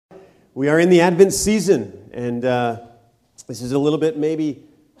We are in the Advent season, and this is a little bit maybe,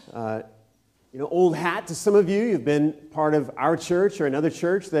 old hat to some of you. You've been part of our church or another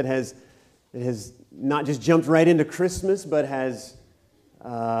church that has not just jumped right into Christmas, but has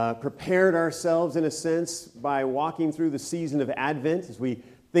prepared ourselves in a sense by walking through the season of Advent as we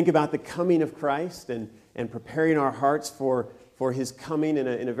think about the coming of Christ and preparing our hearts for His coming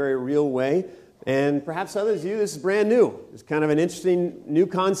in a very real way. And perhaps others of you, this is brand new. It's kind of an interesting new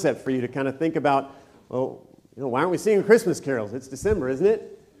concept for you to kind of think about, why aren't we singing Christmas carols? It's December, isn't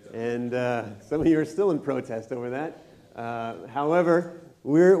it? Yeah. And some of you are still in protest over that. However,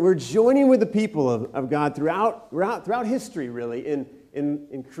 we're joining with the people of God throughout history, really,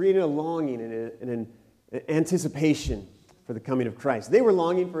 in creating a longing and an anticipation for the coming of Christ. They were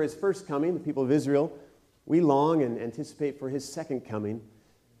longing for His first coming, the people of Israel. We long and anticipate for His second coming.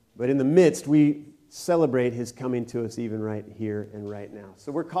 But in the midst, we celebrate His coming to us even right here and right now. So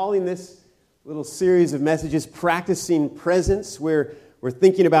we're calling this little series of messages Practicing Presence, where we're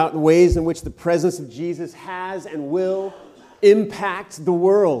thinking about the ways in which the presence of Jesus has and will impact the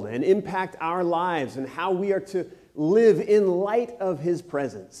world and impact our lives and how we are to live in light of His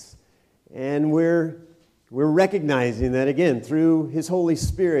presence. And we're recognizing that, again, through His Holy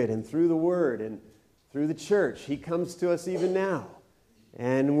Spirit and through the Word and through the church, He comes to us even now.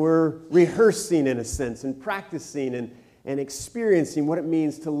 And we're rehearsing, in a sense, and practicing and experiencing what it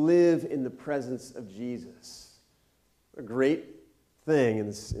means to live in the presence of Jesus. A great thing in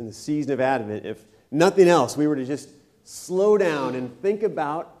the season of Advent. If nothing else, we were to just slow down and think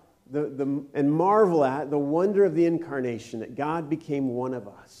about and marvel at the wonder of the incarnation, that God became one of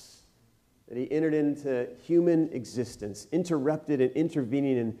us, that He entered into human existence, interrupted and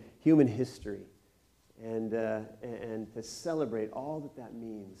intervening in human history. And to celebrate all that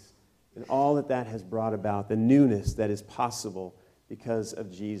means and all that has brought about, the newness that is possible because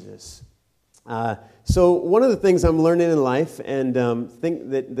of Jesus. So one of the things I'm learning in life and think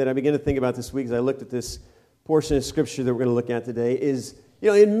that I began to think about this week as I looked at this portion of Scripture that we're going to look at today is,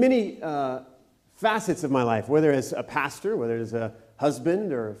 in many facets of my life, whether as a pastor, whether as a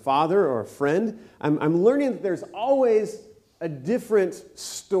husband or a father or a friend, I'm learning that there's always a different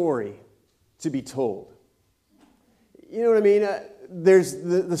story to be told. You know what I mean? There's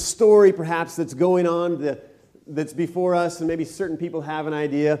the story perhaps that's going on that's before us, and maybe certain people have an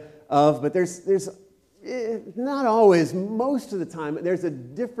idea of, but there's not always, most of the time, there's a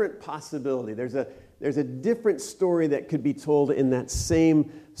different possibility. There's a different story that could be told in that same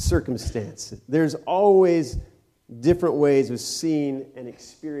circumstance. There's always different ways of seeing and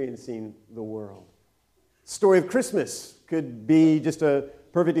experiencing the world. Story of Christmas could be just a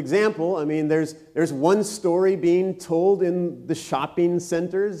perfect example. I mean, there's one story being told in the shopping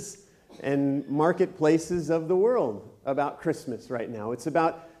centers and marketplaces of the world about Christmas right now. It's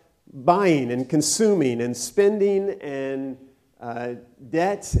about buying and consuming and spending and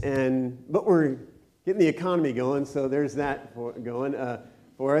debt, but we're getting the economy going, so there's that going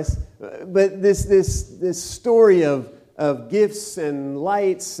for us. But this story of gifts and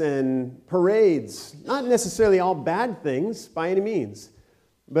lights and parades, not necessarily all bad things by any means,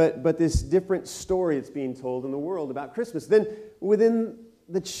 but this different story that's being told in the world about Christmas. Then within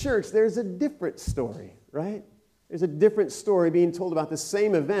the church, there's a different story, right? There's a different story being told about the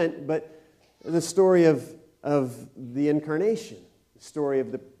same event, but the story of the incarnation, the story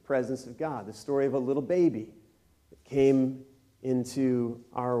of the presence of God, the story of a little baby that came into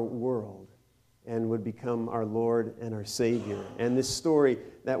our world and would become our Lord and our Savior. And this story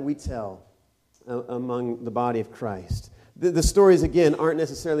that we tell among the body of Christ. The stories, again, aren't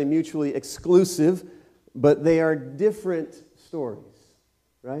necessarily mutually exclusive, but they are different stories,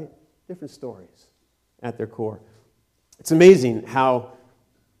 right? Different stories at their core. It's amazing how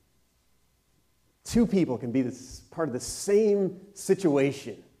two people can be part of the same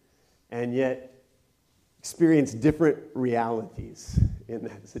situation and yet experience different realities in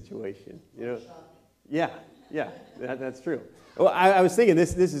that situation. Yeah, that's true. Well, I was thinking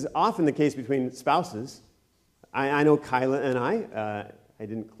this is often the case between spouses. I know Kyla and I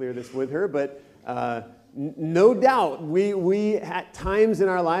didn't clear this with her, but no doubt we at times in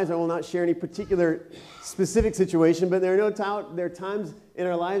our lives, I will not share any particular specific situation, but there are times in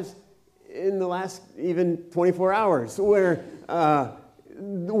our lives in the last even 24 hours where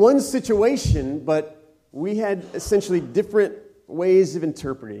one situation, but we had essentially different ways of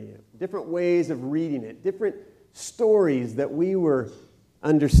interpreting it, different ways of reading it, different stories that we were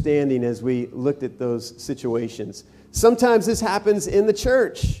understanding as we looked at those situations. Sometimes this happens in the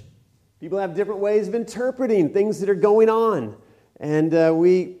church. People have different ways of interpreting things that are going on. And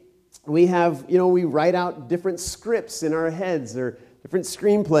we have, we write out different scripts in our heads or different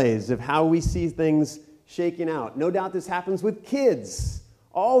screenplays of how we see things shaking out. No doubt this happens with kids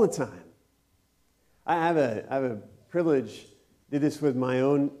all the time. I have a privilege, did this with my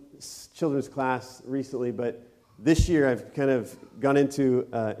own children's class recently, but this year I've kind of gone into,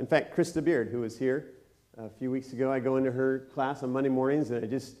 in fact, Krista Beard, who was here a few weeks ago, I go into her class on Monday mornings, and I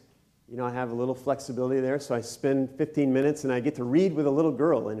just, I have a little flexibility there, so I spend 15 minutes, and I get to read with a little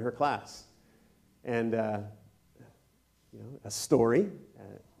girl in her class. And, a story,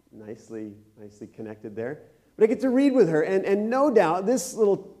 nicely connected there. But I get to read with her, and no doubt this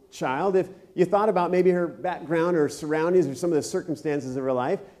little child, if you thought about maybe her background or surroundings or some of the circumstances of her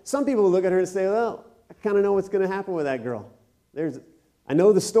life, some people will look at her and say, well, I kind of know what's going to happen with that girl. I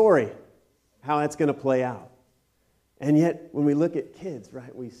know the story, how that's going to play out. And yet, when we look at kids,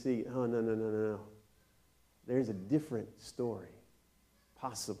 right, we see, oh, no. There's a different story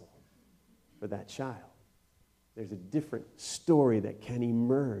possible for that child. There's a different story that can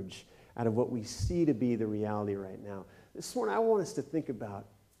emerge out of what we see to be the reality right now. This morning, I want us to think about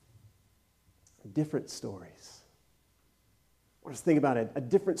different stories. I want us to think about a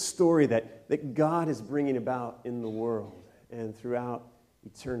different story that God is bringing about in the world and throughout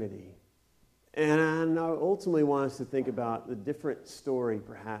eternity. And I ultimately want us to think about the different story,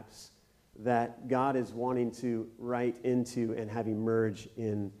 perhaps, that God is wanting to write into and have emerge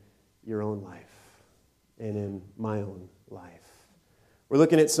in your own life and in my own life. We're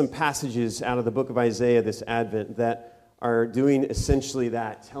looking at some passages out of the book of Isaiah this Advent that are doing essentially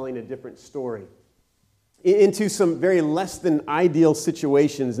that, telling a different story into some very less than ideal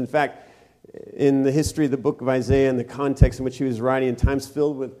situations. In fact, in the history of the book of Isaiah and the context in which he was writing, in times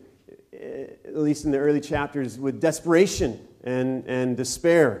filled with, at least in the early chapters, with desperation and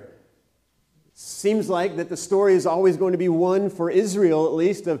despair. Seems like that the story is always going to be one for Israel, at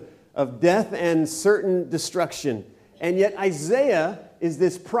least, of death and certain destruction. And yet Isaiah is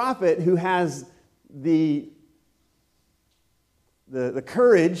this prophet who has the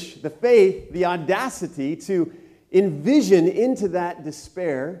courage, the faith, the audacity to envision into that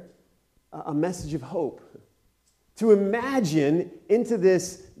despair a message of hope. To imagine into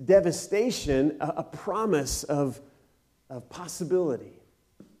this devastation a promise of possibility.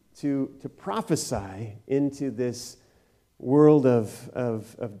 To prophesy into this world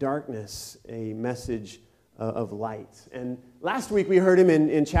of darkness a message of light. And last week we heard him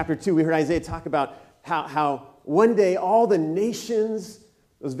in chapter 2, we heard Isaiah talk about how one day all the nations,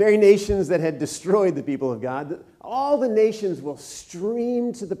 those very nations that had destroyed the people of God, all the nations will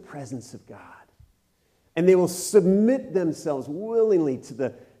stream to the presence of God. And they will submit themselves willingly to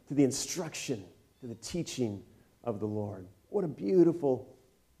the instruction, to the teaching of the Lord. What a beautiful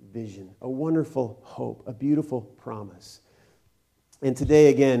vision, a wonderful hope, a beautiful promise. And today,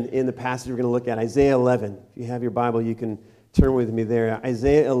 again, in the passage we're going to look at, Isaiah 11. If you have your Bible, you can turn with me there.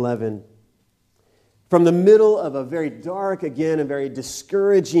 Isaiah 11. From the middle of a very dark, again, a very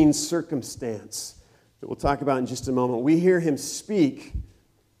discouraging circumstance that we'll talk about in just a moment, we hear him speak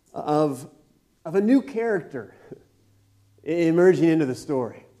of a new character emerging into the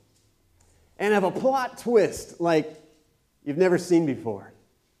story. And of a plot twist like you've never seen before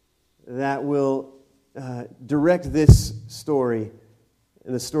that will direct this story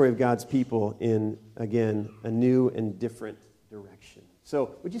and the story of God's people in, again, a new and different direction.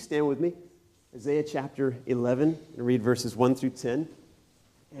 So, would you stand with me? Isaiah chapter 11, and read verses 1 through 10.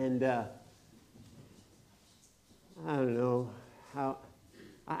 And I don't know how...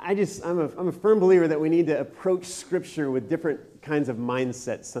 I'm a firm believer that we need to approach Scripture with different kinds of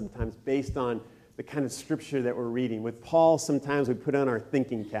mindsets sometimes based on the kind of Scripture that we're reading. With Paul, sometimes we put on our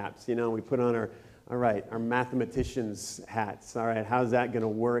thinking caps, we put on our mathematician's hats. All right, how's that going to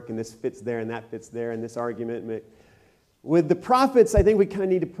work? And this fits there, and that fits there, and this argument. With the prophets, I think we kind of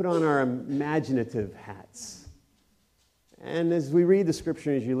need to put on our imaginative hats. And as we read the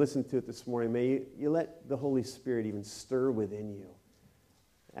Scripture, as you listen to it this morning, may you let the Holy Spirit even stir within you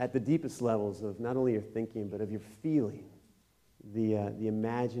at the deepest levels of not only your thinking, but of your feeling, the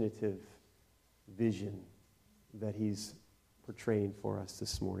imaginative vision that he's portraying for us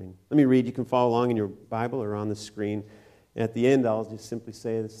this morning. Let me read. You can follow along in your Bible or on the screen. And at the end, I'll just simply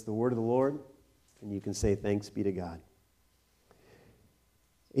say, this is the word of the Lord, and you can say, thanks be to God.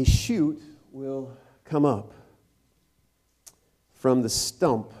 A shoot will come up from the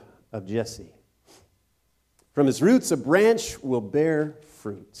stump of Jesse. From his roots, a branch will bear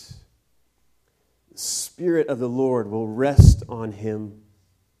fruit. The Spirit of the Lord will rest on him,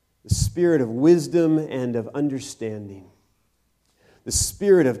 the Spirit of wisdom and of understanding, the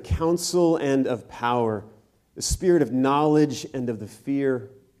Spirit of counsel and of power, the Spirit of knowledge and of the fear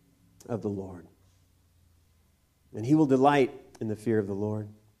of the Lord. And he will delight in the fear of the Lord.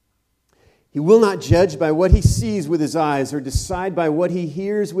 He will not judge by what he sees with his eyes or decide by what he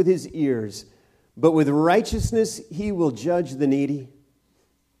hears with his ears, but with righteousness he will judge the needy.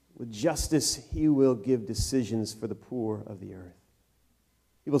 With justice he will give decisions for the poor of the earth.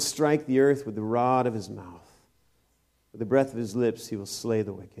 He will strike the earth with the rod of his mouth. With the breath of his lips he will slay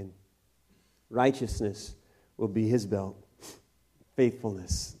the wicked. Righteousness will be his belt,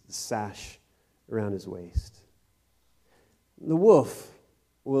 faithfulness the sash around his waist. The wolf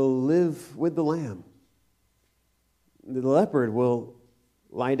will live with the lamb. The leopard will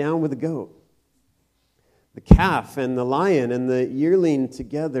lie down with the goat. The calf and the lion and the yearling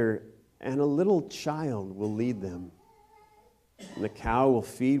together, and a little child will lead them. And the cow will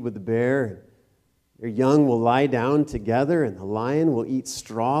feed with the bear. Their young will lie down together, and the lion will eat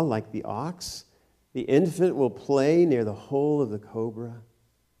straw like the ox. The infant will play near the hole of the cobra.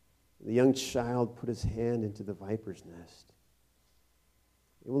 The young child put his hand into the viper's nest.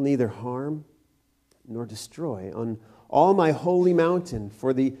 It will neither harm nor destroy on all my holy mountain,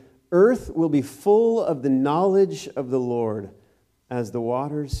 for the earth will be full of the knowledge of the Lord as the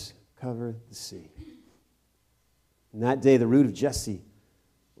waters cover the sea. In that day, the root of Jesse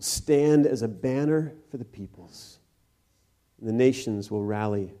will stand as a banner for the peoples. And the nations will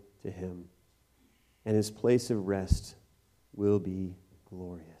rally to him, and his place of rest will be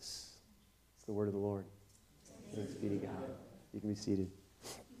glorious. It's the word of the Lord. Thanks be to God. You can be seated.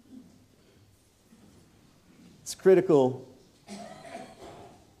 It's critical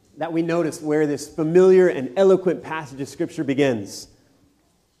that we notice where this familiar and eloquent passage of Scripture begins.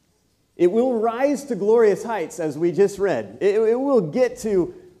 It will rise to glorious heights, as we just read. It will get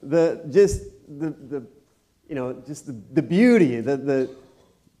to the beauty, the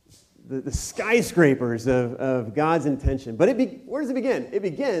skyscrapers of God's intention. But where does it begin? It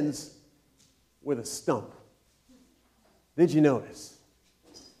begins with a stump. Did you notice?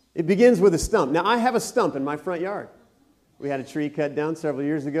 It begins with a stump. Now, I have a stump in my front yard. We had a tree cut down several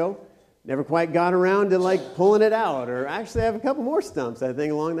years ago. Never quite got around to pulling it out. Or actually, I have a couple more stumps, I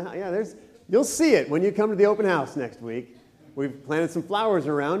think, along the house. Yeah, you'll see it when you come to the open house next week. We've planted some flowers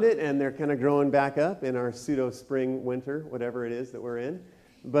around it, and they're kind of growing back up in our pseudo-spring, winter, whatever it is that we're in.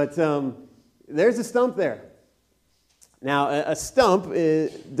 But there's a stump there. Now, a stump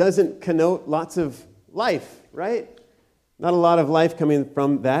doesn't connote lots of life, right? Not a lot of life coming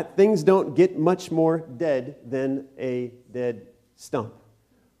from that. Things don't get much more dead than a dead stump.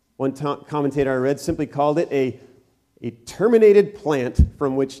 One commentator I read simply called it a terminated plant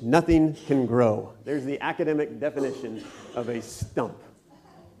from which nothing can grow. There's the academic definition of a stump.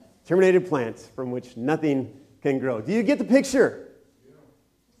 Terminated plant from which nothing can grow. Do you get the picture?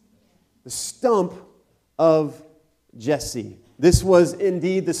 The stump of Jesse. This was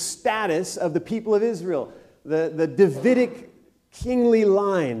indeed the status of the people of Israel. The Davidic kingly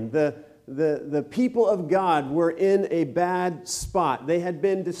line, the people of God were in a bad spot. They had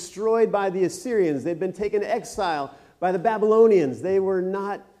been destroyed by the Assyrians. They'd been taken to exile by the Babylonians. They were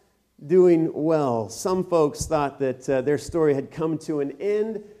not doing well. Some folks thought that their story had come to an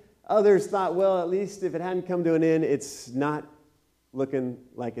end. Others thought, well, at least if it hadn't come to an end, it's not looking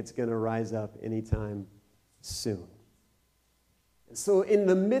like it's going to rise up anytime soon. And so in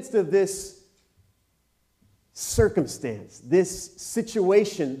the midst of this circumstance, this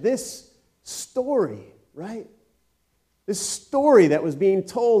situation, this story, right? This story that was being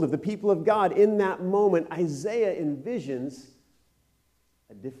told of the people of God in that moment, Isaiah envisions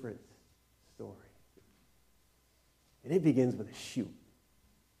a different story. And it begins with a shoot.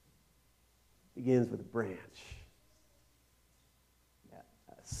 It begins with a branch.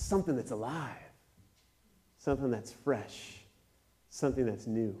 Something that's alive. Something that's fresh. Something that's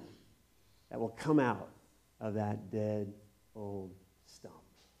new. That will come out of that dead old stump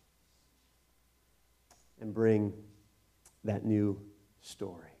and bring that new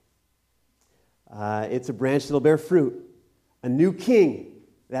story. It's a branch that will bear fruit, a new king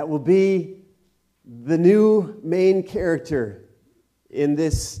that will be the new main character in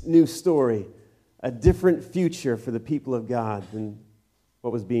this new story, a different future for the people of God than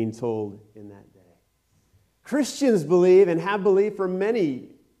what was being told in that day. Christians believe and have believed for many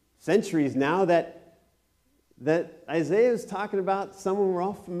centuries now that Isaiah is talking about someone we're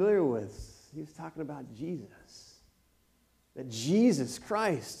all familiar with. He was talking about Jesus. That Jesus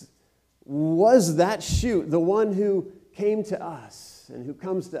Christ was that shoot, the one who came to us and who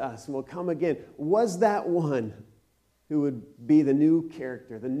comes to us and will come again, was that one who would be the new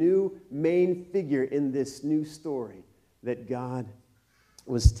character, the new main figure in this new story that God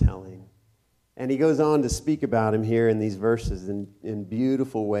was telling. And he goes on to speak about him here in these verses in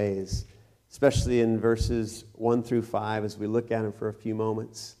beautiful ways. especially in verses 1 through 5 as we look at him for a few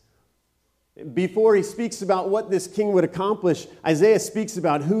moments. Before he speaks about what this king would accomplish, Isaiah speaks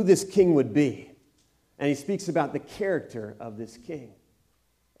about who this king would be. And he speaks about the character of this king.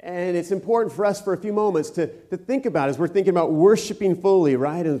 And it's important for us for a few moments to think about as we're thinking about worshiping fully,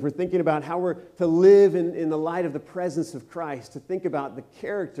 right? As we're thinking about how we're to live in the light of the presence of Christ, to think about the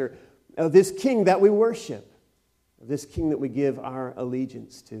character of this king that we worship, of this king that we give our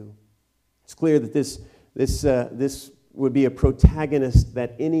allegiance to. It's clear that this would be a protagonist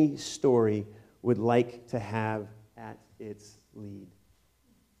that any story would like to have at its lead.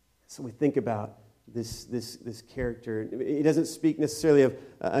 So we think about this character. He doesn't speak necessarily of,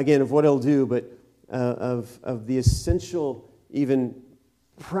 again, of what he'll do, but of the essential, even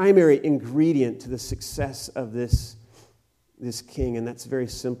primary ingredient to the success of this king, and that's very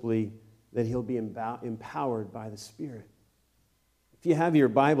simply that he'll be empowered by the Spirit. If you have your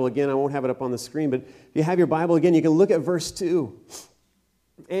Bible, again, I won't have it up on the screen, but if you have your Bible, again, you can look at verse 2.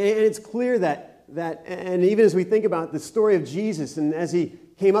 And it's clear that, and even as we think about the story of Jesus, and as he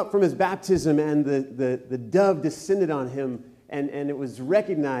came up from his baptism and the dove descended on him, and it was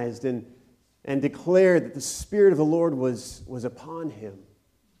recognized and declared that the Spirit of the Lord was upon him.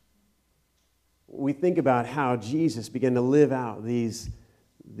 We think about how Jesus began to live out these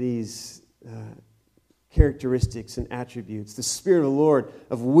characteristics and attributes. The Spirit of the Lord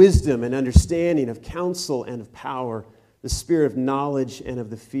of wisdom and understanding, of counsel and of power, the Spirit of knowledge and of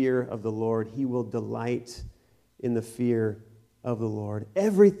the fear of the Lord. He will delight in the fear of the Lord.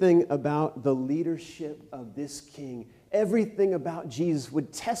 Everything about the leadership of this king, everything about Jesus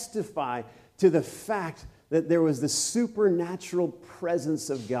would testify to the fact that there was the supernatural presence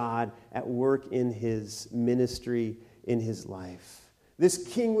of God at work in his ministry, in his life. This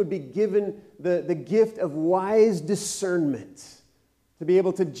king would be given the gift of wise discernment to be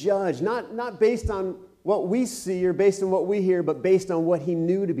able to judge, not based on what we see or based on what we hear, but based on what he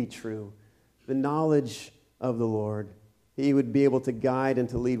knew to be true, the knowledge of the Lord. He would be able to guide and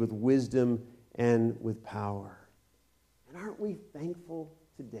to lead with wisdom and with power. And aren't we thankful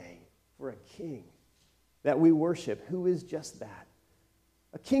today for a king that we worship who is just that?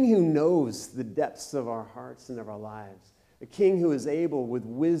 A king who knows the depths of our hearts and of our lives. A king who is able with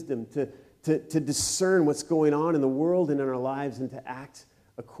wisdom to discern what's going on in the world and in our lives and to act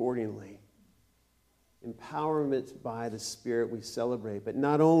accordingly. Empowerment by the Spirit we celebrate. But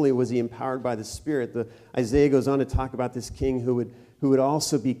not only was he empowered by the Spirit, Isaiah goes on to talk about this king who would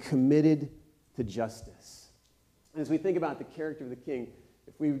also be committed to justice. And as we think about the character of the king,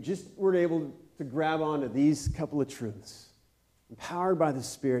 if we just were able to grab onto these couple of truths, empowered by the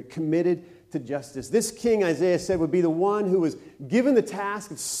Spirit, committed to justice. This king, Isaiah said, would be the one who was given the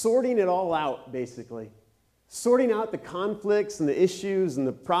task of sorting it all out, basically. Sorting out the conflicts and the issues and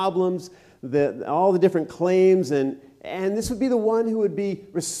the problems, all the different claims, and this would be the one who would be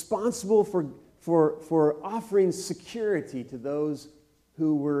responsible for offering security to those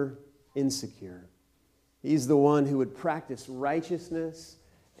who were insecure. He's the one who would practice righteousness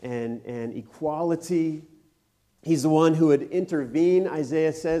and equality. He's the one who would intervene,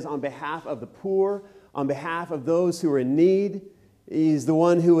 Isaiah says, on behalf of the poor, on behalf of those who are in need. He's the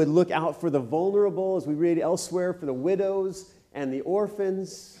one who would look out for the vulnerable, as we read elsewhere, for the widows and the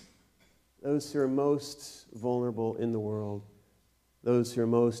orphans, those who are most vulnerable in the world, those who are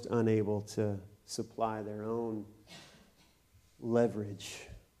most unable to supply their own leverage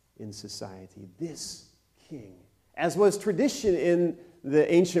in society. This king, as was tradition in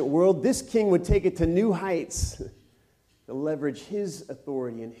the ancient world, this king would take it to new heights to leverage his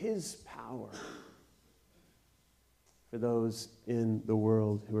authority and his power for those in the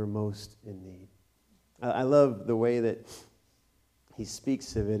world who are most in need. I love the way that he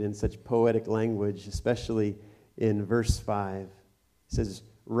speaks of it in such poetic language, especially in verse 5. He says,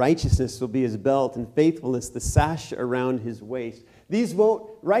 righteousness will be his belt and faithfulness the sash around his waist.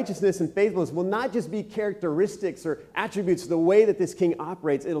 Righteousness and faithfulness will not just be characteristics or attributes of the way that this king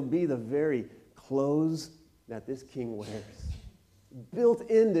operates. It'll be the very clothes that this king wears, built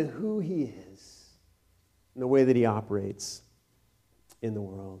into who he is and the way that he operates in the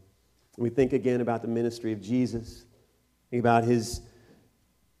world. We think again about the ministry of Jesus, think about his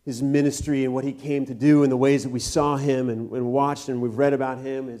ministry and what he came to do and the ways that we saw him and watched and we've read about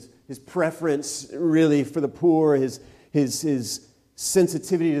him, his preference really for the poor, his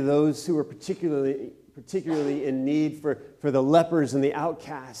sensitivity to those who are particularly in need, for the lepers and the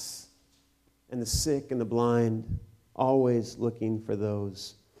outcasts and the sick and the blind, always looking for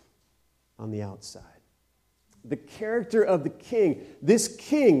those on the outside. The character of the king, this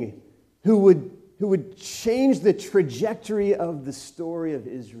king who would change the trajectory of the story of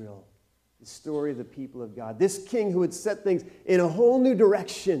Israel, the story of the people of God. This king who had set things in a whole new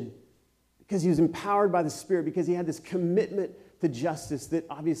direction because he was empowered by the Spirit, because he had this commitment to justice that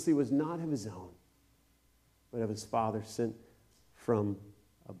obviously was not of his own, but of his Father sent from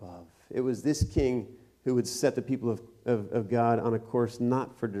above. It was this king who would set the people of God on a course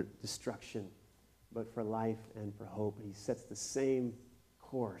not for destruction, but for life and for hope. And he sets the same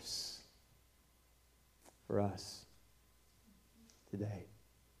course for us today.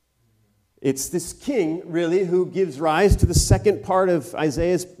 It's this king, really, who gives rise to the second part of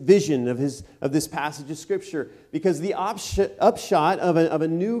Isaiah's vision of this passage of Scripture. Because the upshot of a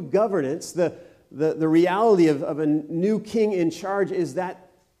new governance, the reality of a new king in charge is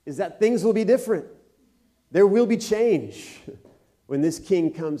that things will be different. There will be change when this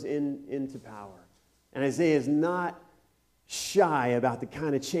king comes into power. And Isaiah is not shy about the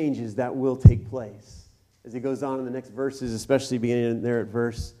kind of changes that will take place. As he goes on in the next verses, especially beginning there at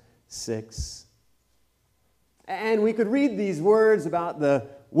verse 6. And we could read these words about the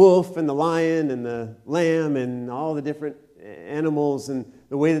wolf and the lion and the lamb and all the different animals and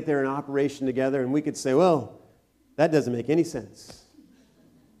the way that they're in operation together, and we could say, well, that doesn't make any sense.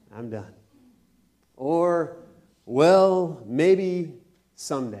 I'm done. Or, well, maybe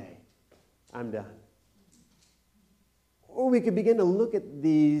someday. I'm done. Or we could begin to look at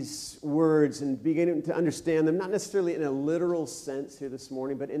these words and begin to understand them, not necessarily in a literal sense here this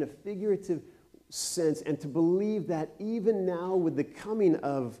morning, but in a figurative sense, and to believe that even now with the coming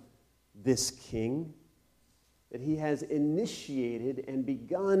of this king, that he has initiated and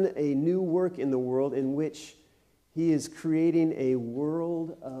begun a new work in the world in which he is creating a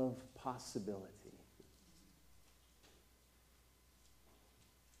world of possibility.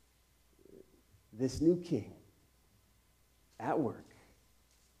 This new king, at work,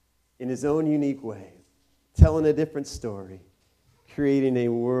 in his own unique way, telling a different story, creating a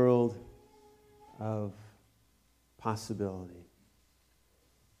world of possibility.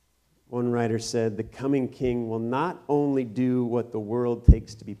 One writer said, the coming king will not only do what the world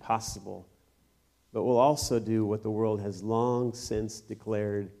takes to be possible, but will also do what the world has long since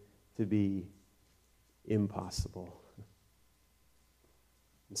declared to be impossible.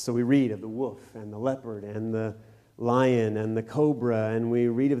 And so we read of the wolf and the leopard and the lion and the cobra, and we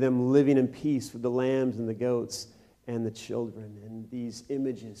read of them living in peace with the lambs and the goats and the children. And these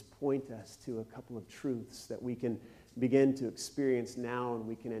images point us to a couple of truths that we can begin to experience now, and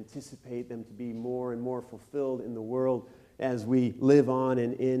we can anticipate them to be more and more fulfilled in the world as we live on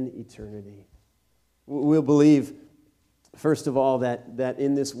and in eternity. We'll believe, first of all, that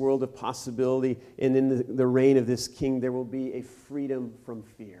in this world of possibility and in the reign of this king, there will be a freedom from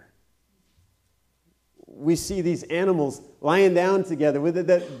fear. We see these animals lying down together with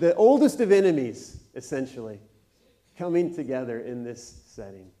the oldest of enemies, essentially, coming together in this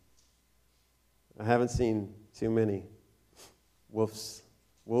setting. I haven't seen too many wolves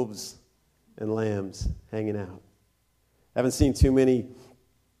and lambs hanging out. I haven't seen too many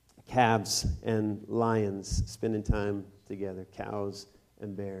calves and lions spending time together, cows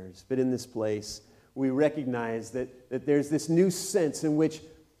and bears. But in this place, we recognize that there's this new sense in which,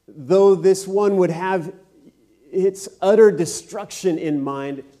 though this one would have its utter destruction in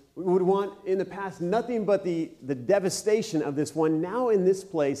mind, we would want in the past nothing but the devastation of this one. Now in this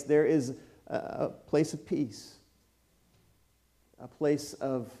place, there is a place of peace, a place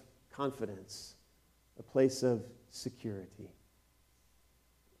of confidence, a place of security.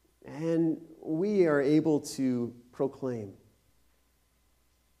 And we are able to proclaim,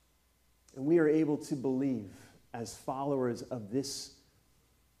 and we are able to believe as followers of this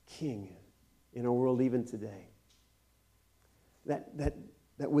king in our world even today,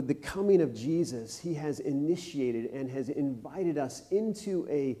 that with the coming of Jesus, he has initiated and has invited us into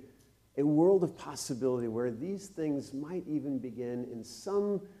a world of possibility where these things might even begin in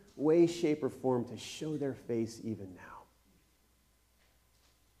some way, shape, or form to show their face even now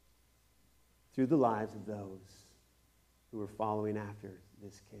through the lives of those who are following after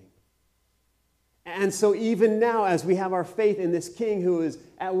this king. And so even now, as we have our faith in this king who is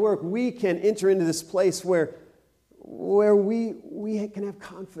at work, we can enter into this place where we can have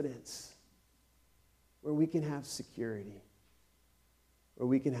confidence, where we can have security, where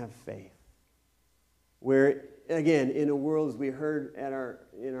we can have faith, where, again, in a world, as we heard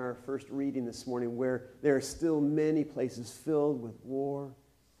in our first reading this morning, where there are still many places filled with war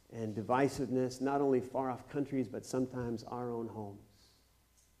and divisiveness, not only far-off countries, but sometimes our own homes,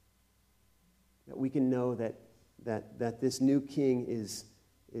 that we can know that this new king is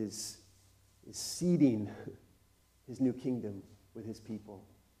seeding his new kingdom with his people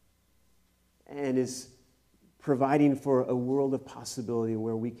and is providing for a world of possibility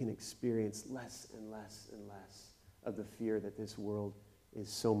where we can experience less and less and less of the fear that this world is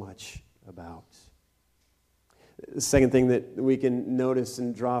so much about. The second thing that we can notice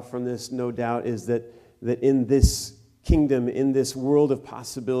and draw from this, no doubt, is that in this kingdom, in this world of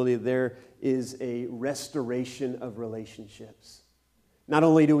possibility, there is a restoration of relationships. Not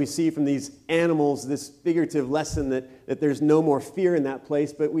only do we see from these animals this figurative lesson that there's no more fear in that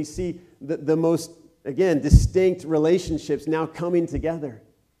place, but we see the most, again, distinct relationships now coming together.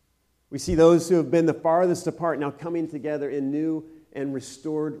 We see those who have been the farthest apart now coming together in new and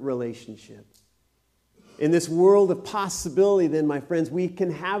restored relationships. In this world of possibility, then, my friends, we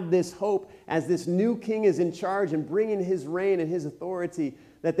can have this hope as this new king is in charge and bringing his reign and his authority,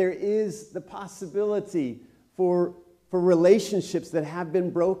 that there is the possibility for relationships that have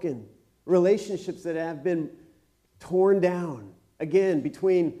been broken, relationships that have been torn down, again,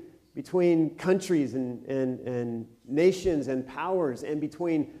 between countries and nations and powers, and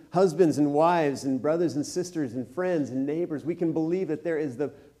between husbands and wives and brothers and sisters and friends and neighbors. We can believe that there is the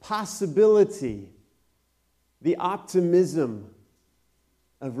possibility, the optimism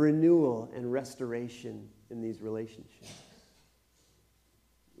of renewal and restoration in these relationships.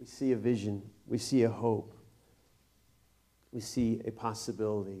 We see a vision. We see a hope. We see a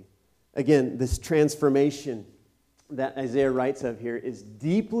possibility. Again, this transformation that Isaiah writes of here is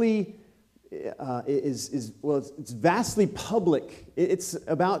deeply, it's vastly public. It's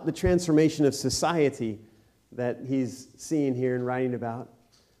about the transformation of society that he's seeing here and writing about.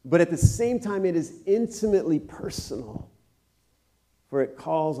 But at the same time, it is intimately personal, for it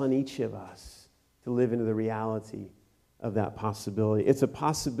calls on each of us to live into the reality of that possibility. It's a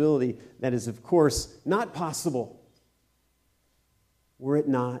possibility that is, of course, not possible were it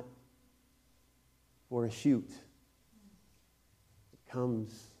not for a shoot that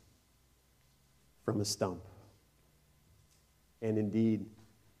comes from a stump. And indeed,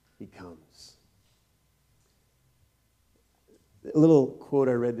 he comes. A little quote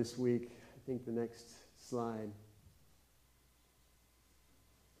I read this week, I think the next slide,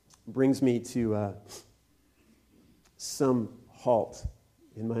 brings me to some halt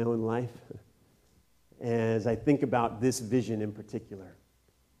in my own life as I think about this vision in particular.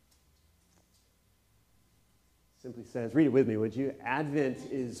 Simply says, read it with me, would you? Advent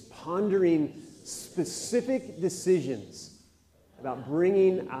is pondering specific decisions about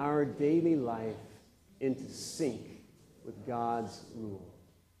bringing our daily life into sync with God's rule.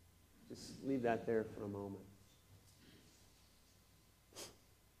 Just leave that there for a moment.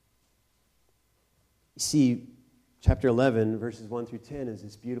 You see, chapter 11, verses 1 through 10 is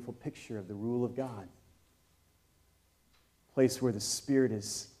this beautiful picture of the rule of God. A place where the Spirit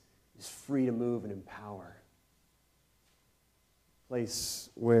is free to move and empower. A place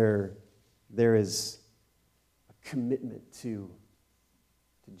where there is a commitment to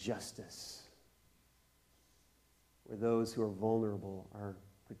justice. Where those who are vulnerable are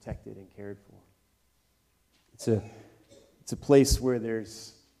protected and cared for. It's a place where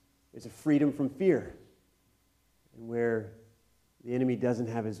there's a freedom from fear, and where the enemy doesn't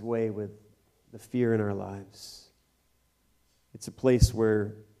have his way with the fear in our lives. It's a place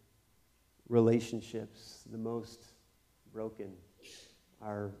where relationships, the most broken,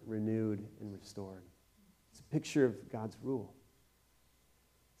 are renewed and restored. It's a picture of God's rule.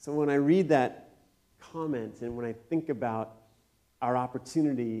 So when I read that comment and when I think about our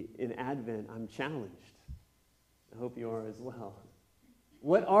opportunity in Advent, I'm challenged. I hope you are as well.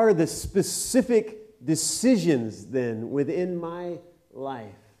 What are the specific decisions then within my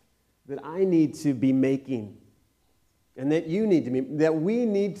life that I need to be making and that you need to be, that we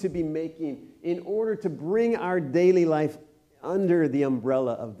need to be making in order to bring our daily life under the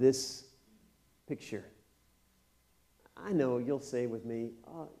umbrella of this picture? I know you'll say with me,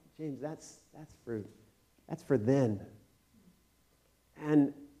 oh, James, that's for then.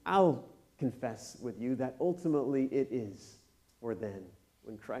 And I'll confess with you that ultimately it is for then,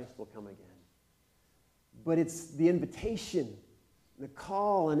 when Christ will come again. But it's the invitation, the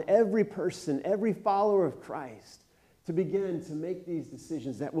call on every person, every follower of Christ to begin to make these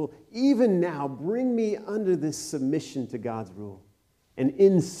decisions that will even now bring me under this submission to God's rule and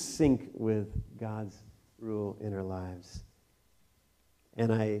in sync with God's rule in our lives.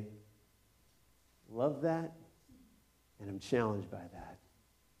 And I love that, and I'm challenged by that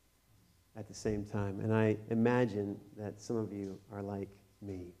at the same time. And I imagine that some of you are like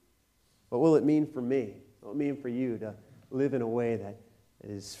me. What will it mean for me? What will it mean for you to live in a way that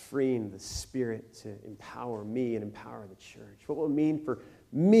is freeing the Spirit to empower me and empower the church? What will it mean for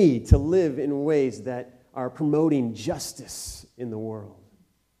me to live in ways that are promoting justice in the world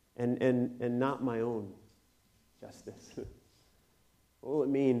and not my own justice? What will it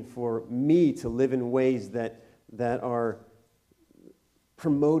mean for me to live in ways that are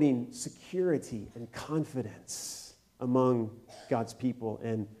promoting security and confidence among God's people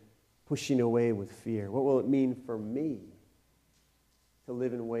and pushing away with fear? What will it mean for me to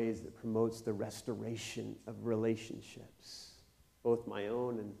live in ways that promotes the restoration of relationships, both my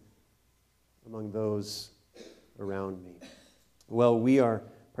own and among those around me? Well, we are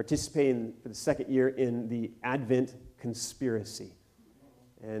participating for the second year in the Advent Conspiracy.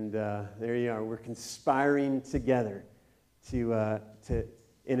 And there you are. We're conspiring together to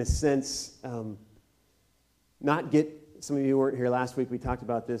in a sense, not get, some of you weren't here last week, we talked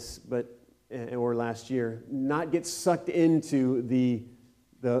about this, or last year, not get sucked into the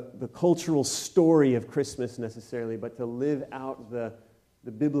cultural story of Christmas necessarily, but to live out the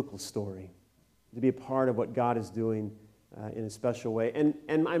biblical story, to be a part of what God is doing in a special way.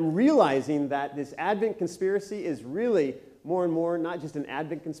 And I'm realizing that this Advent Conspiracy is really more and more not just an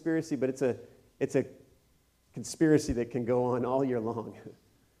Advent conspiracy, but it's a conspiracy that can go on all year long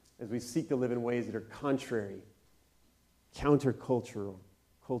as we seek to live in ways that are contrary, countercultural,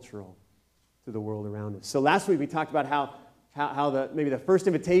 cultural to the world around us. So last week we talked about how maybe the first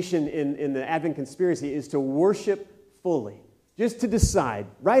invitation in the Advent Conspiracy is to worship fully, just to decide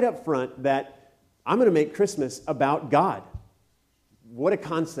right up front that I'm going to make Christmas about God. What a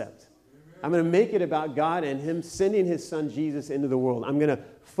concept. I'm going to make it about God and Him sending His Son Jesus into the world. I'm going to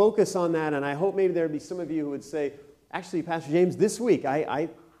focus on that, and I hope maybe there would be some of you who would say, actually, Pastor James, this week I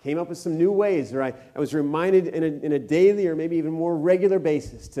came up with some new ways, or I was reminded in a daily or maybe even more regular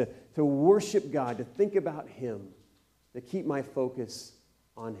basis to worship God, to think about Him, to keep my focus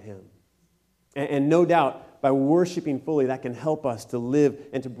on Him. And no doubt, by worshiping fully, that can help us to live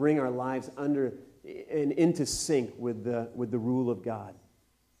and to bring our lives under and into sync with the rule of God.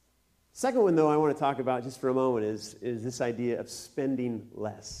 Second one, though, I want to talk about just for a moment is this idea of spending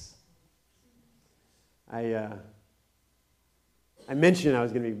less. I mentioned I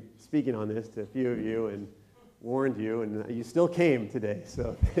was going to be speaking on this to a few of you and warned you, and you still came today,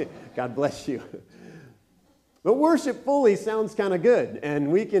 so God bless you. But worship fully sounds kind of good,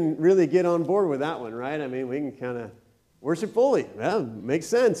 and we can really get on board with that one, right? I mean, we can kind of worship fully. Well, makes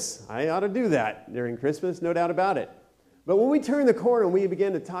sense. I ought to do that during Christmas, no doubt about it. But when we turn the corner and we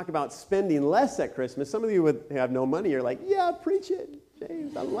begin to talk about spending less at Christmas, some of you would have no money. You're like, yeah, preach it,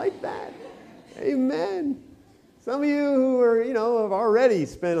 James. I like that. Amen. Some of you who are, have already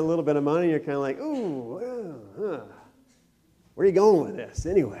spent a little bit of money, you're kind of like, ooh, where are you going with this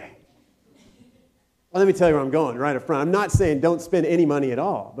anyway? Well, let me tell you where I'm going right up front. I'm not saying don't spend any money at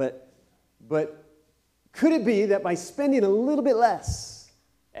all, but could it be that by spending a little bit less,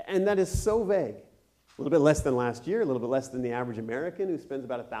 and that is so vague, a little bit less than last year, a little bit less than the average American who spends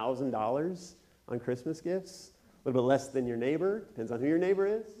about $1,000 on Christmas gifts, a little bit less than your neighbor, depends on who your neighbor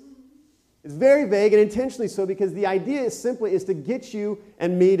is. It's very vague and intentionally so because the idea is simply to get you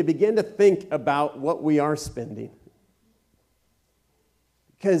and me to begin to think about what we are spending.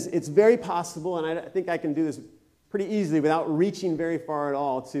 Because it's very possible, and I think I can do this pretty easily without reaching very far at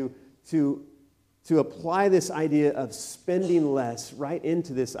all, to apply this idea of spending less right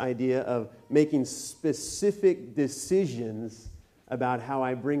into this idea of making specific decisions about how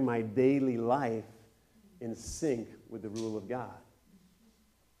I bring my daily life in sync with the rule of God.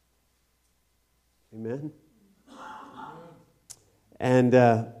 Amen?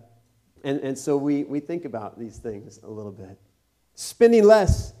 And so we think about these things a little bit. Spending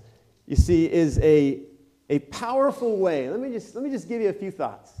less, you see, is a powerful way. Let me just give you a few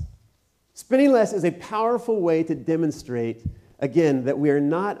thoughts. Spending less is a powerful way to demonstrate, again, that we are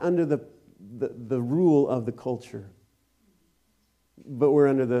not under the rule of the culture, but we're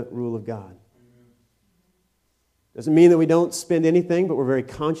under the rule of God. Doesn't mean that we don't spend anything, but we're very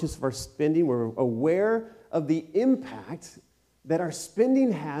conscious of our spending. We're aware of the impact that our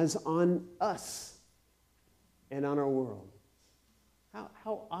spending has on us and on our world.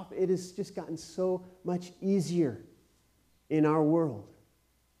 How often it has just gotten so much easier in our world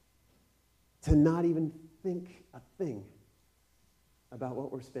to not even think a thing about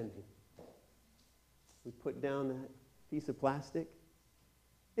what we're spending. We put down that piece of plastic.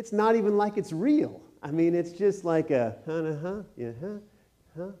 It's not even like it's real. I mean, it's just like a, I'm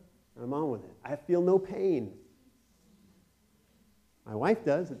on with it. I feel no pain. My wife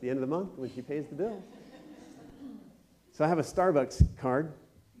does at the end of the month when she pays the bill. So I have a Starbucks card,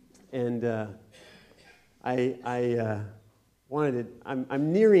 and I wanted it.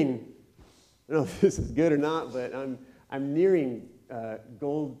 I'm nearing, I don't know if this is good or not, but I'm nearing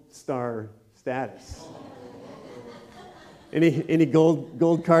gold star status. Any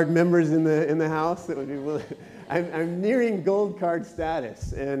gold card members in the house that would be willing? I'm nearing gold card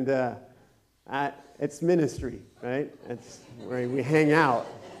status, and it's ministry, right? It's where we hang out.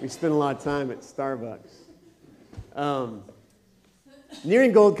 We spend a lot of time at Starbucks.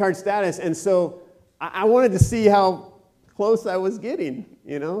 Nearing gold card status, and so I wanted to see how close I was getting,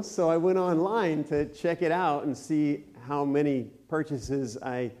 So I went online to check it out and see how many purchases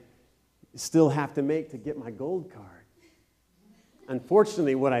I still have to make to get my gold card.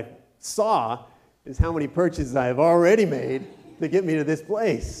 Unfortunately, what I saw is how many purchases I have already made to get me to this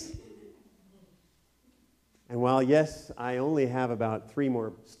place. And while, yes, I only have about 3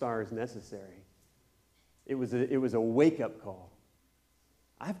 more stars necessary, it was a wake-up call.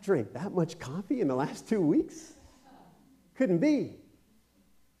 I've drank that much coffee in the last 2 weeks? Couldn't be.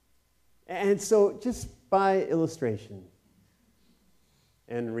 And so just by illustration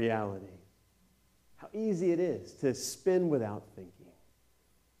and reality, how easy it is to spend without thinking.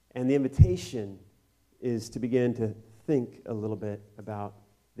 And the invitation is to begin to think a little bit about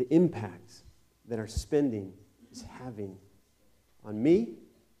the impact that our spending is having on me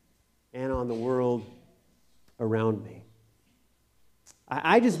and on the world around me.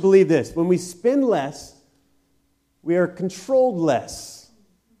 I just believe this. When we spend less, we are controlled less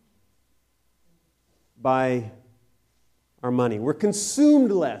by our money. We're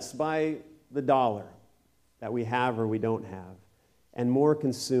consumed less by the dollar that we have or we don't have, and more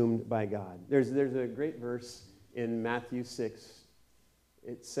consumed by God. There's a great verse in Matthew 6.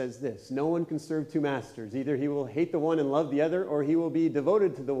 It says this: no one can serve 2 masters. Either he will hate the one and love the other, or he will be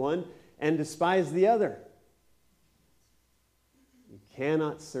devoted to the one and despise the other. You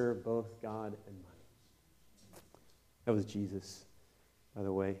cannot serve both God and money. That was Jesus, by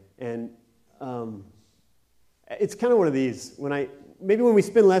the way. And it's kind of one of these. Maybe when we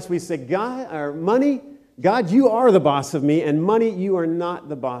spend less, we say, God, or money, God, you are the boss of me, and money, you are not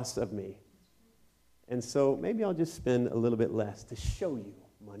the boss of me. And so maybe I'll just spend a little bit less to show you,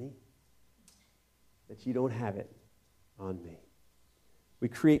 money, that you don't have it on me. We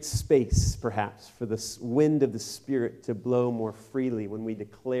create space, perhaps, for the wind of the Spirit to blow more freely when we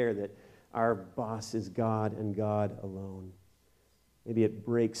declare that our boss is God and God alone. Maybe it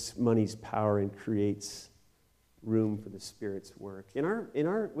breaks money's power and creates room for the Spirit's work.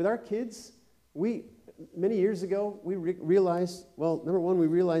 With our kids, many years ago, we realized, well, number one, we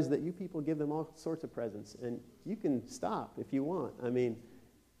realized that you people give them all sorts of presents, and you can stop if you want.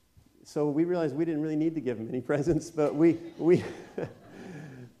 So we realized we didn't really need to give them any presents, but we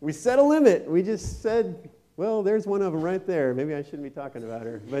set a limit. We just said, well, there's one of them right there. Maybe I shouldn't be talking about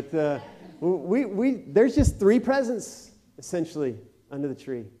her. But there's just 3 presents, essentially, under the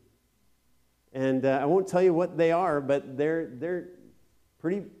tree. And I won't tell you what they are, but they're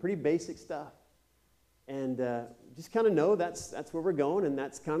pretty basic stuff. And just kind of know that's where we're going, and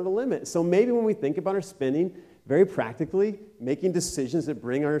that's kind of the limit. So maybe when we think about our spending, very practically, making decisions that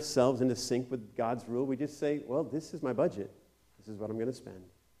bring ourselves into sync with God's rule, we just say, well, this is my budget. This is what I'm going to spend.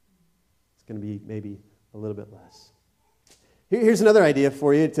 It's going to be maybe a little bit less. Here's another idea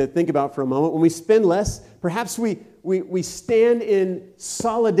for you to think about for a moment. When we spend less, perhaps we stand in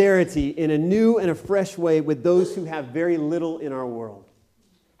solidarity in a new and a fresh way with those who have very little in our world.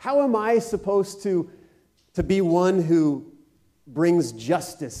 How am I supposed to be one who brings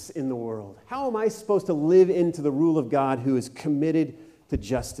justice in the world? How am I supposed to live into the rule of God who is committed to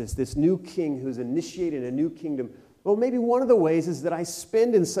justice, this new king who's initiated a new kingdom? Well, maybe one of the ways is that I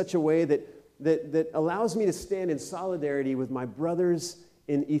spend in such a way that allows me to stand in solidarity with my brothers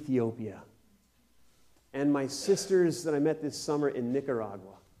in Ethiopia and my sisters that I met this summer in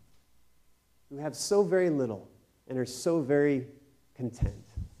Nicaragua, who have so very little and are so very content.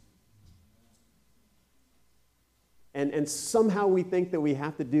 And somehow we think that we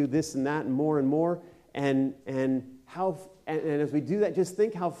have to do this and that and more, and as we do that, just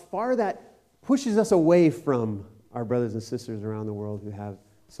think how far that pushes us away from our brothers and sisters around the world who have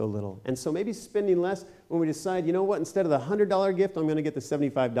so little. And so maybe spending less when we decide, you know what, instead of the $100 gift, I'm going to get the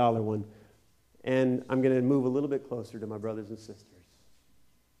 $75 one, and I'm going to move a little bit closer to my brothers and sisters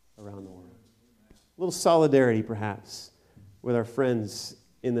around the world. A little solidarity, perhaps, with our friends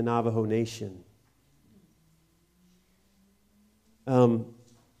in the Navajo Nation.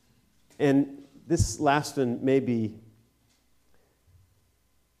 And this last one may be,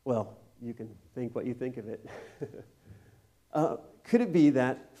 well, you can think what you think of it. Could it be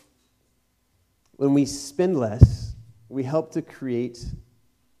that when we spend less, we help to create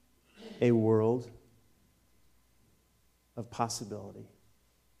a world of possibility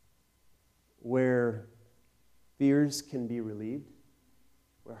where fears can be relieved,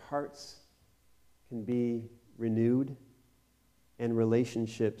 where hearts can be renewed, and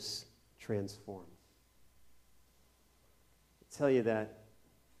relationships transformed? tell you that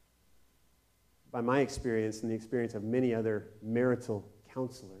by my experience and the experience of many other marital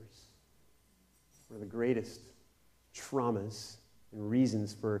counselors, one of the greatest traumas and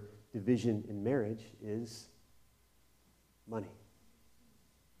reasons for division in marriage is money.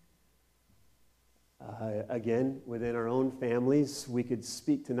 Again, within our own families, we could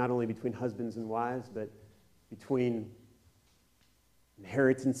speak to not only between husbands and wives, but between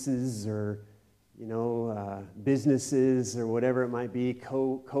inheritances or, businesses or whatever it might be,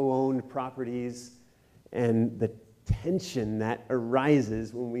 co-owned properties, and the tension that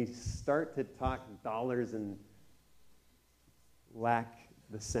arises when we start to talk dollars and lack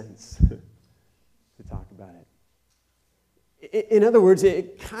the sense to talk about it. In other words,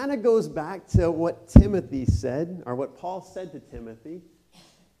 it kind of goes back to what Timothy said, or what Paul said to Timothy,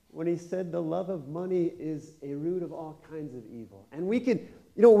 when he said the love of money is a root of all kinds of evil. And we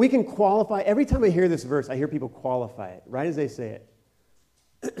can qualify. Every time I hear this verse, I hear people qualify it right as they say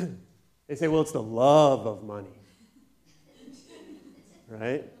it. They say, well, it's the love of money.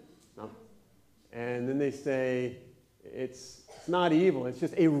 Right? No. And then they say, it's not evil. It's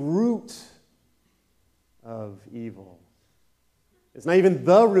just a root of evil. It's not even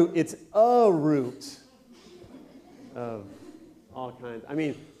the root. It's a root of all kinds. I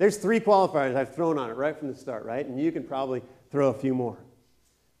mean, there's 3 qualifiers I've thrown on it right from the start, right? And you can probably throw a few more.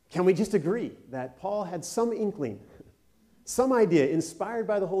 Can we just agree that Paul had some inkling, some idea, inspired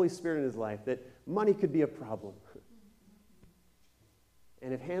by the Holy Spirit in his life, that money could be a problem?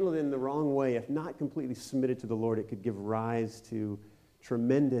 And if handled in the wrong way, if not completely submitted to the Lord, it could give rise to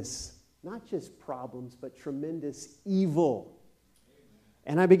tremendous, not just problems, but tremendous evil.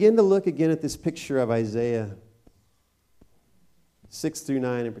 And I begin to look again at this picture of Isaiah 6 through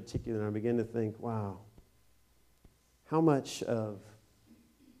 9 in particular, and I begin to think, wow, how much of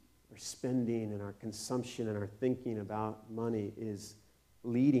our spending and our consumption and our thinking about money is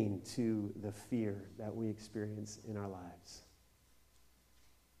leading to the fear that we experience in our lives?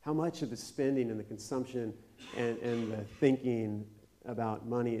 How much of the spending and the consumption and the thinking about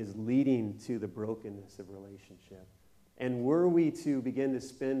money is leading to the brokenness of relationship? And were we to begin to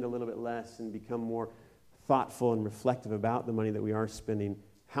spend a little bit less and become more thoughtful and reflective about the money that we are spending,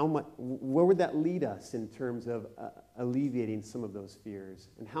 where would that lead us in terms of alleviating some of those fears?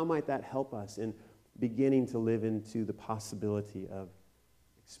 And how might that help us in beginning to live into the possibility of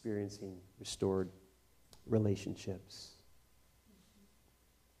experiencing restored relationships?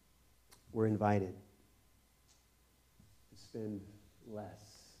 We're invited to spend less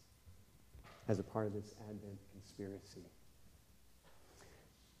as a part of this Advent conspiracy.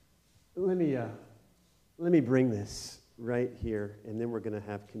 Let me bring this right here, and then we're going to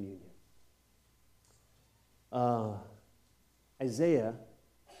have communion. Isaiah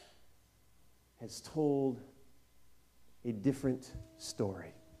has told a different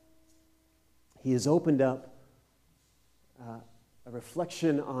story. He has opened up a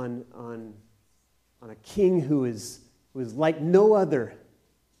reflection on a king who is like no other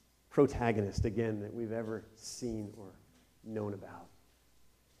protagonist, again, that we've ever seen or known about.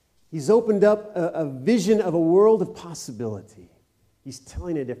 He's opened up a vision of a world of possibility. He's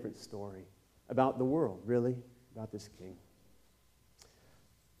telling a different story about the world, really, about this king.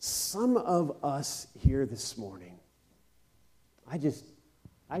 Some of us here this morning, I just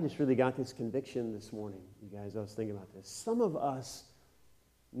really got this conviction this morning, you guys. I was thinking about this. Some of us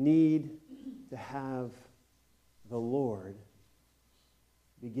need to have the Lord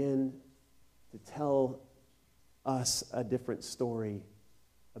begin to tell us a different story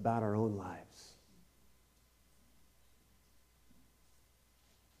about our own lives.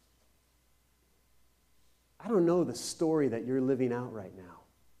 I don't know the story that you're living out right now.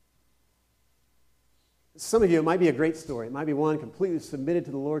 Some of you, it might be a great story. It might be one completely submitted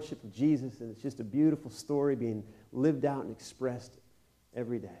to the Lordship of Jesus, and it's just a beautiful story being lived out and expressed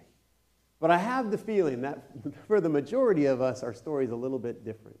every day. But I have the feeling that for the majority of us, our story is a little bit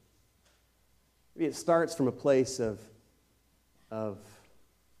different. Maybe it starts from a place of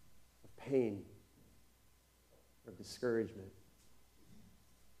pain or discouragement.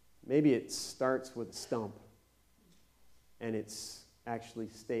 Maybe it starts with a stump, and it's actually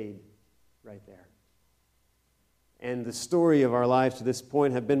stayed right there. And the story of our lives to this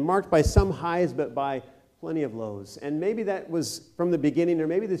point have been marked by some highs, but by plenty of lows. And maybe that was from the beginning, or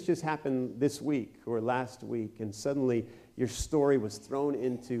maybe this just happened this week or last week, and suddenly your story was thrown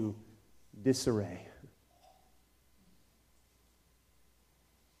into disarray.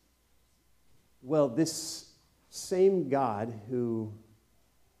 Well, this same God who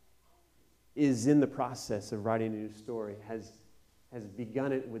is in the process of writing a new story has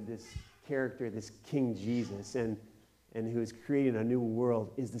begun it with this character, this King Jesus. And and who is creating a new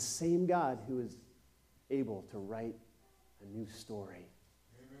world is the same God who is able to write a new story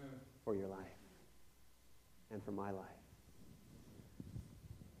for your life and for my life.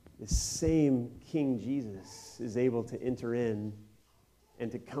 The same King Jesus is able to enter in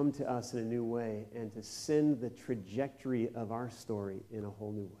and to come to us in a new way and to send the trajectory of our story in a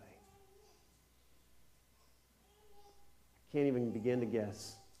whole new way. I can't even begin to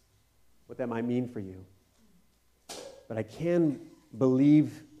guess what that might mean for you. But I can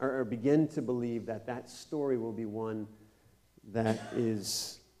believe or begin to believe that that story will be one that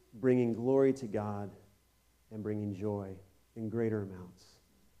is bringing glory to God and bringing joy in greater amounts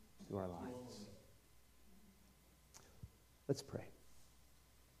to our lives. Let's pray.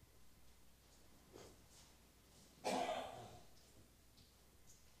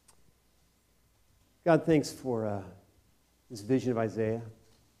 God, thanks for this vision of Isaiah.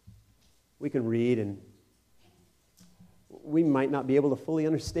 We can read and we might not be able to fully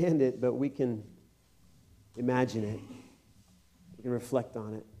understand it, but we can imagine it. We can reflect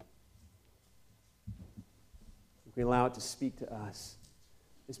on it. We can allow it to speak to us.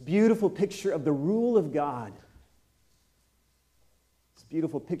 This beautiful picture of the rule of God. This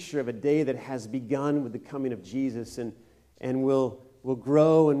beautiful picture of a day that has begun with the coming of Jesus and will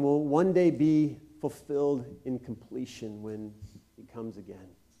grow and will one day be fulfilled in completion when he comes again.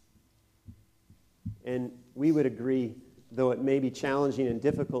 And we would agree, though it may be challenging and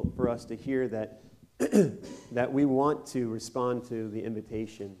difficult for us to hear that, that we want to respond to the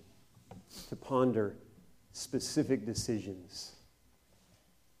invitation to ponder specific decisions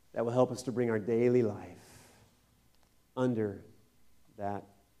that will help us to bring our daily life under that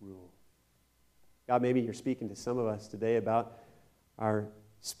rule. God, maybe you're speaking to some of us today about our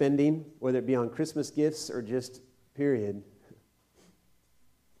spending, whether it be on Christmas gifts or just period.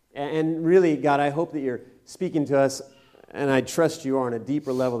 And really, God, I hope that you're speaking to us, and I trust you are on a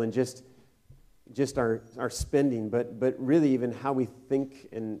deeper level than just our spending, but really even how we think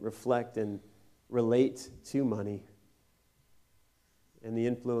and reflect and relate to money and the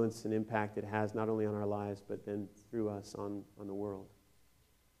influence and impact it has not only on our lives, but then through us on the world.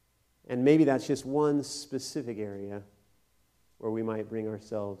 And maybe that's just one specific area where we might bring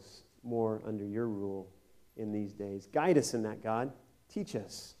ourselves more under your rule in these days. Guide us in that, God. Teach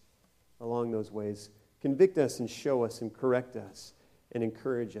us along those ways. Convict us and show us and correct us and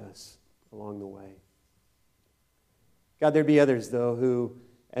encourage us along the way. God, there'd be others, though, who,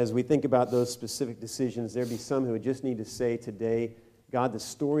 as we think about those specific decisions, there'd be some who would just need to say today, God, the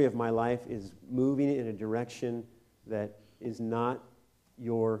story of my life is moving in a direction that is not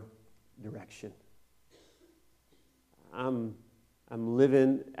your direction. I'm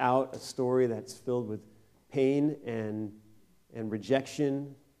living out a story that's filled with pain and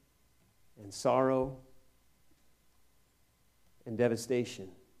rejection and sorrow and devastation.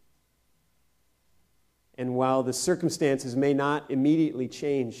 And while the circumstances may not immediately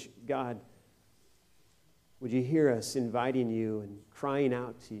change, God, would you hear us inviting you and crying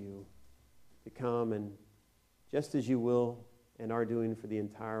out to you to come and, just as you will and are doing for the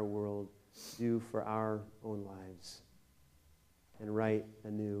entire world, do for our own lives and write a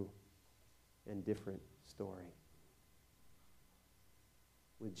new and different story.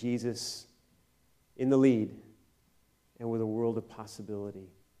 With Jesus in the lead and with a world of possibility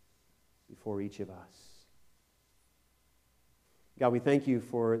before each of us. God, we thank you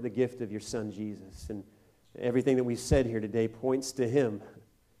for the gift of your Son, Jesus, and everything that we've said here today points to him.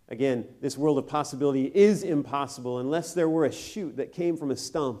 Again, this world of possibility is impossible unless there were a shoot that came from a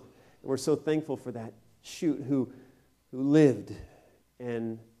stump. And we're so thankful for that shoot who lived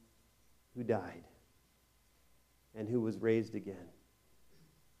and who died and who was raised again,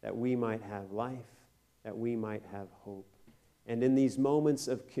 that we might have life, that we might have hope. And in these moments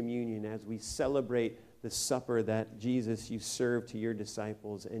of communion, as we celebrate the supper that Jesus, you served to your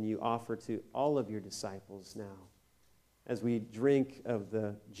disciples and you offer to all of your disciples now, as we drink of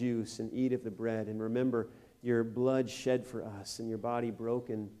the juice and eat of the bread and remember your blood shed for us and your body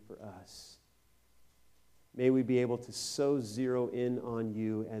broken for us, may we be able to so zero in on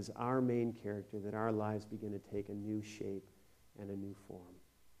you as our main character that our lives begin to take a new shape and a new form.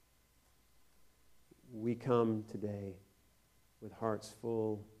 We come today with hearts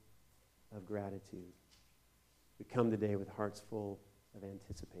full of gratitude. We come today with hearts full of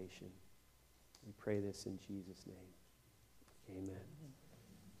anticipation. We pray this in Jesus' name.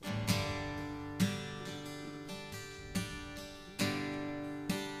 Amen.